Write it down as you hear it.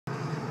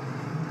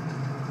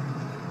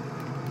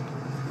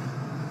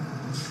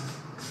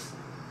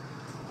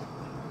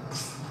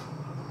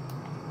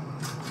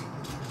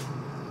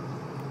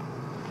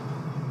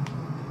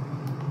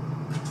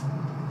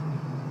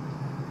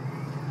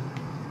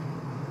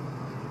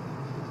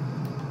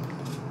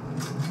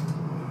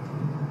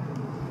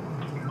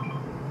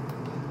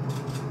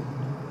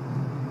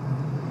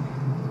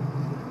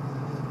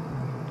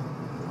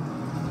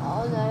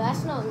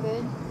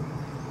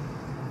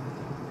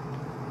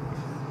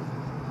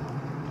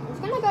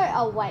gonna go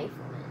away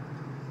from it.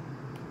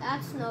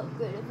 That's not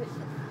good if it's...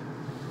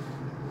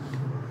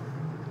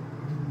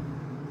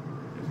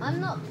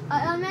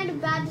 I made a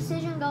bad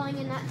decision going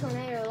in that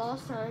tornado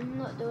last time. I'm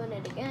not doing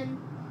it again.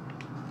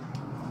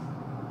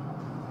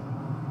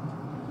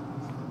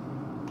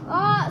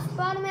 Oh,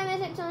 Spider-Man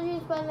Mythics on you,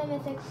 Spider-Man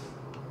Mythics.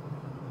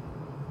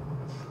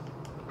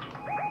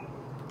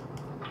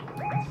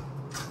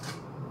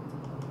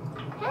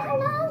 How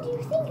long do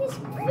you think this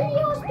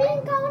video's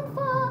been going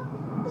for?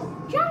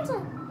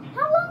 Johnson,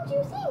 how long do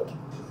you think?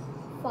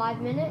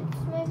 5 minutes,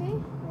 maybe?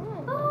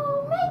 Yeah.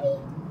 Oh, maybe.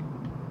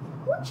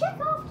 We'll check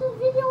after the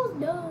video's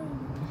done.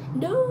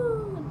 Done.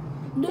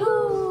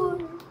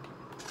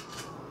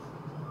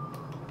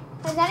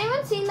 Has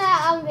anyone seen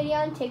that video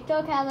on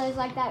TikTok how there's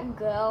like that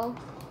girl,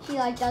 she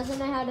like doesn't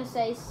know how to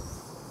say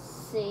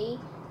C,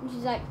 and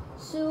she's like,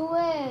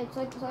 swear, it's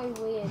like so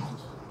weird.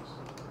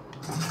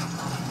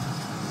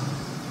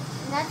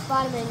 And that's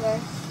Spider-Man girl.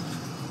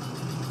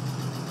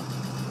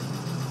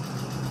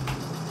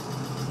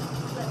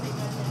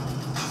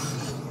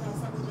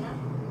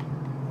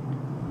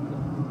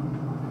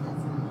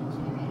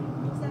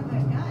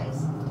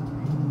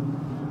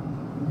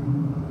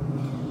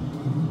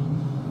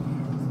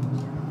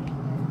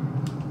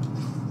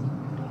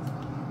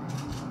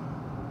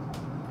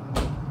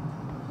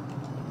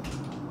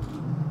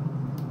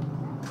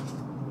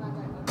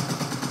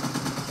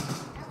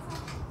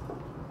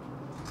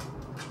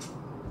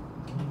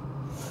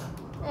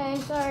 Hey,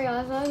 sorry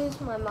guys, I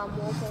just my mum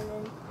walking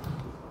in.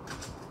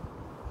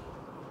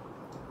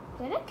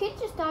 Did a kid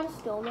just start a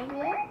storm over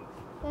there?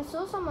 I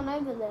saw someone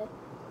over there.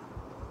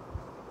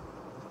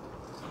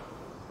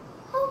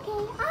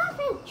 Okay, I have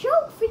a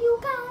joke for you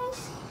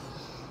guys.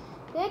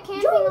 They're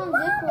camping Your on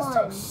mom zip is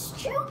so lines.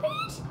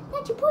 stupid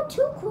that you put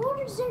 2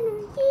 quarters in her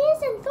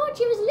ears and thought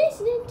she was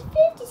listening to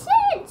 50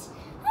 cents.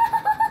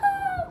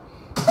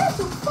 That's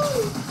so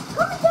funny.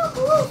 Comment down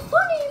below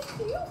funny if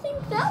you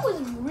think that was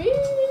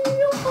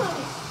real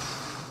funny.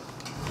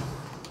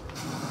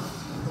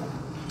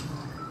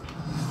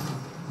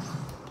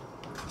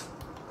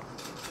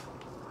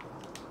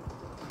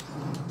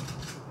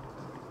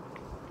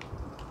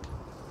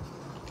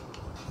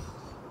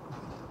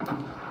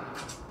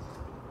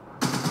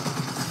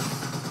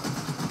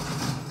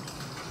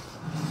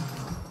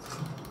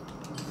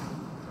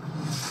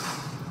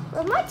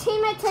 If my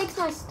teammate takes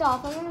my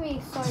stuff, I'm gonna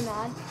be so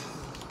mad.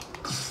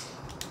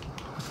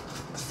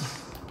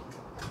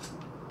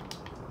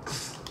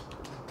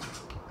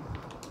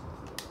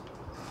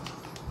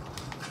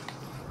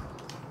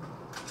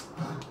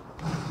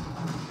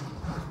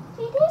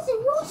 It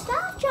isn't your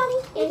stuff,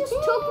 Johnny. It just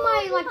took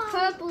my like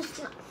purple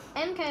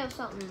MK or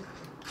something.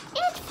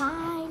 It's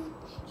fine.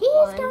 He's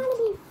Fine. gonna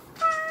be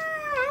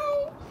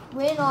fine.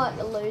 We're not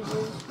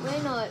losers.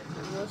 We're not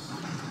wuss.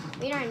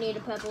 We don't need a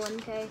purple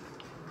MK.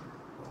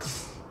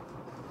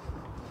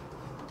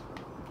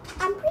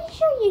 I'm pretty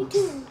sure you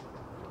do.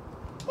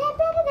 They're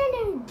better than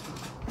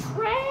a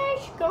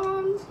trash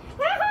guns.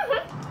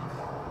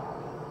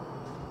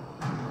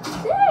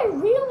 They're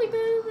really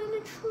better than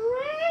a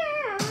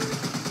trash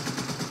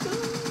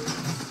gun.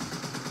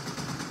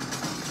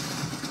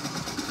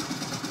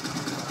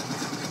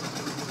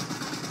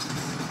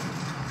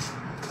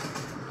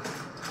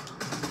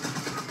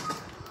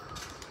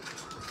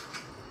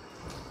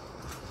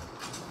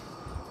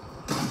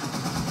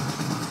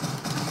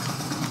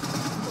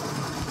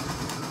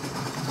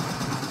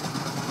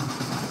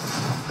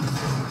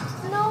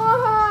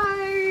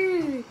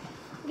 No!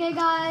 Okay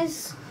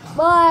guys,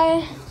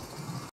 bye.